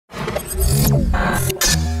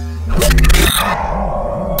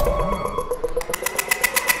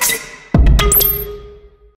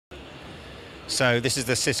So this is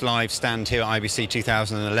the Sis Live stand here at IBC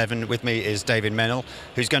 2011. With me is David Meynall,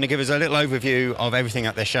 who's going to give us a little overview of everything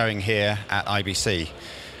that they're showing here at IBC.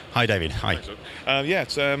 Hi David, hi.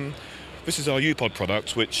 This is our u-pod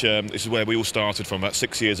product, which this is where we all started from. About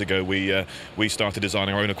 6 years ago, we started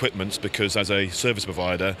designing our own equipment because as a service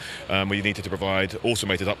provider, we needed to provide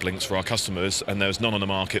automated uplinks for our customers, and there was none on the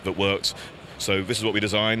market that worked. So this is what we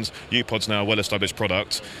designed. u-pod's now a well-established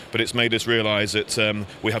product, but it's made us realise that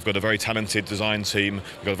we have got a very talented design team.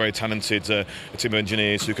 We've got a very talented team of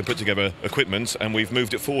engineers who can put together equipment, and we've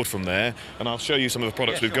moved it forward from there. And I'll show you some of the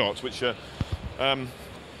products we've got, which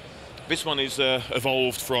this one is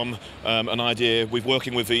evolved from an idea. We're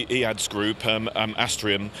working with the EADS group,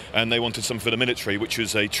 Astrium, and they wanted something for the military, which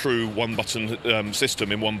was a true one-button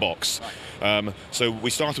system in one box. So we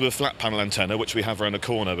started with a flat panel antenna, which we have around the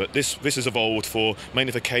corner, but this has evolved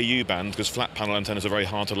mainly for KU band, because flat panel antennas are very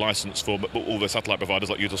hard to license for all the satellite providers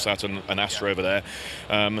like Eutelsat and Astra over there.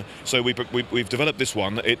 So we've developed this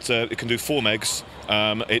one. It can do 4 megs,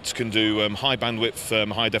 it can do high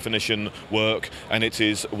bandwidth, high definition work, and it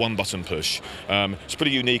is one-button push. It's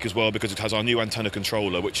pretty unique as well because it has our new antenna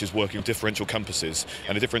controller, which is working with differential compasses,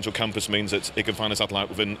 and a differential compass means that it can find a satellite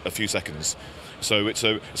within a few seconds. So it's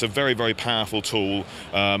a very, very powerful tool,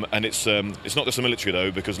 and it's not just the military though,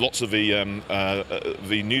 because lots of the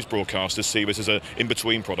news broadcasters see this as an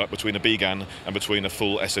in-between product between a BGAN and between a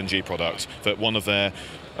full SNG product that one of their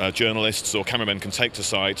journalists or cameramen can take to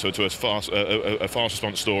site to a fast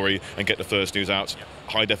response story and get the first news out.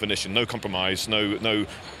 High definition, no compromise, no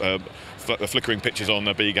flickering pictures on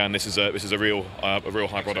the BGAN. This is a real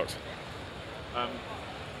high product.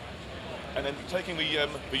 And then taking the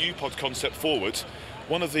u-pod concept forward,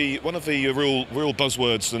 one of the real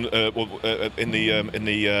buzzwords in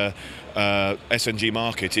the SNG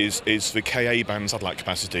market is the Ka band satellite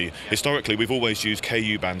capacity. Historically, we've always used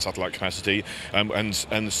Ku band satellite capacity,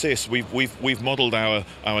 and Sis, we've modelled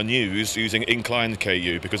our news using inclined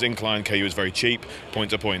Ku, because inclined Ku is very cheap,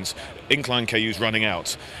 point to point. Inclined Ku is running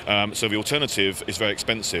out, so the alternative is very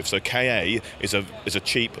expensive. So Ka is a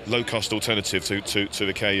cheap, low-cost alternative to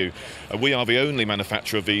the Ku. We are the only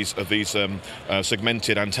manufacturer of these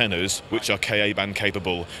segmented antennas which are Ka band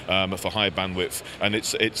capable for high bandwidth, and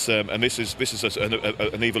this is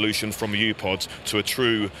an evolution from the u-pod to a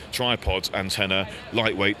true tripod antenna,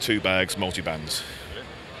 lightweight, 2 bags, multi-bands.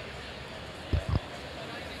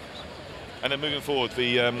 And then moving forward,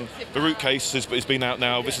 the RouteCase has been out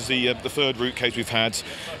now. This is the third RouteCase we've had.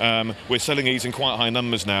 We're selling these in quite high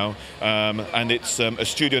numbers now, and it's a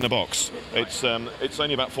studio in a box. It's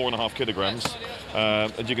only about 4.5 kilograms,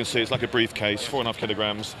 and you can see it's like a briefcase, 4.5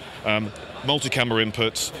 kilograms. Multi-camera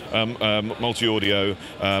inputs, multi-audio,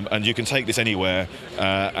 and you can take this anywhere.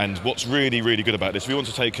 And what's really, really good about this, if you want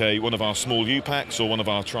to take one of our small u-paks or one of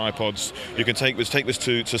our tripods, you can take this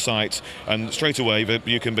to site, and straight away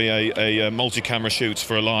you can be a multi-camera shoot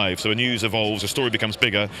for a live. So a news evolves, a story becomes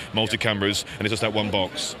bigger, multi-cameras, and it's just that one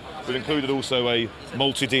box. We've included also a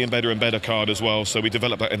multi-de-embedder card as well, so we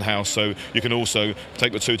developed that in-house, so you can also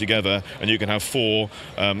take the two together and you can have 4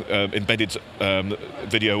 embedded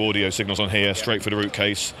video audio signals on here, straight for the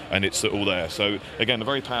RouteCase, and it's all there. So again,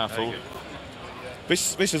 very powerful.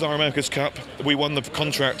 This is our America's Cup. We won the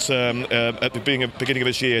contract at the beginning of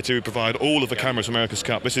this year to provide all of the cameras for America's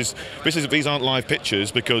Cup. These aren't live pictures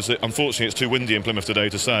because unfortunately it's too windy in Plymouth today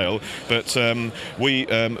to sail. But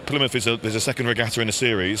Plymouth is a second regatta in a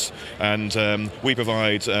series, and we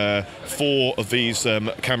provide 4 of these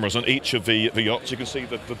cameras on each of the yachts. You can see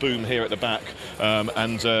the boom here at the back,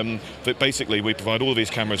 but basically we provide all of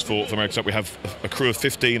these cameras for America's Cup. We have a crew of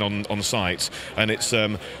 15 on site, and it's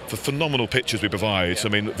for phenomenal pictures we provide. I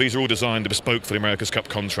mean, these are all designed bespoke for the America's Cup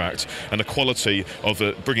contract, and the quality of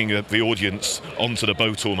bringing the audience onto the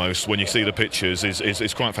boat almost when you see the pictures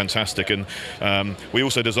is quite fantastic. And we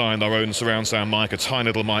also designed our own surround sound mic, a tiny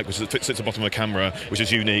little mic which sits at the bottom of the camera, which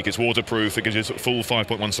is unique. It's waterproof. It gives you full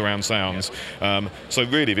 5.1 surround sounds. So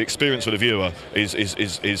really, the experience for the viewer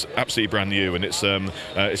is absolutely brand new, and it's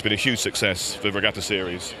been a huge success for the Regatta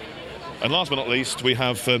series. And last but not least, we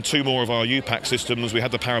have 2 more of our u-pak systems. We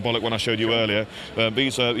had the parabolic one I showed you earlier.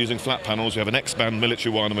 These are using flat panels. We have an X-band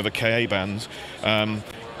military one and we have a Ka band.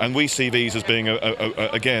 And we see these as being,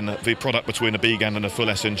 again, the product between a BGAN and a full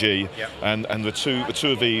SNG. Yep. And the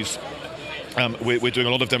two of these, we're doing a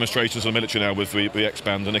lot of demonstrations in the military now with the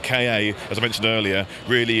X-band, and a Ka, as I mentioned earlier,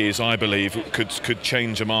 really is, I believe, could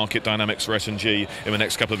change the market dynamics for SNG in the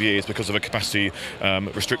next couple of years because of the capacity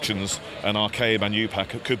restrictions, and our Ka band u-pak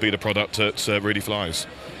could be the product that really flies.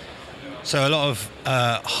 So a lot of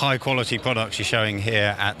high quality products you're showing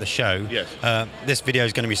here at the show. Yes. This video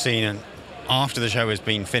is going to be seen after the show has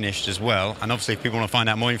been finished as well. And obviously if people want to find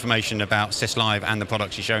out more information about Sis Live and the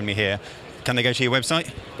products you're showing me here, can they go to your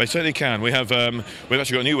website? They certainly can. We've actually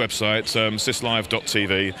got a new website,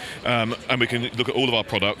 sislive.tv, and we can look at all of our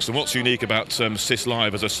products. And what's unique about Sis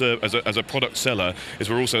Live as a product seller is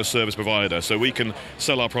we're also a service provider. So we can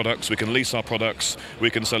sell our products, we can lease our products, we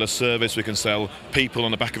can sell a service, we can sell people on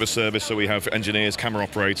the back of a service. So we have engineers, camera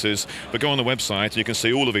operators. But go on the website and you can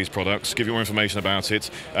see all of these products, give you more information about it.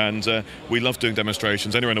 And we love doing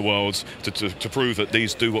demonstrations anywhere in the world to prove that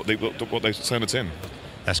these do what they say on the tin.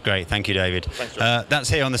 That's great. Thank you, David. Thanks, John. That's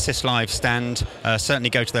here on the Sis Live stand.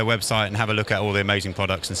 Certainly go to their website and have a look at all the amazing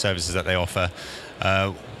products and services that they offer.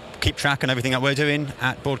 Keep track on everything that we're doing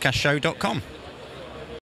at broadcastshow.com.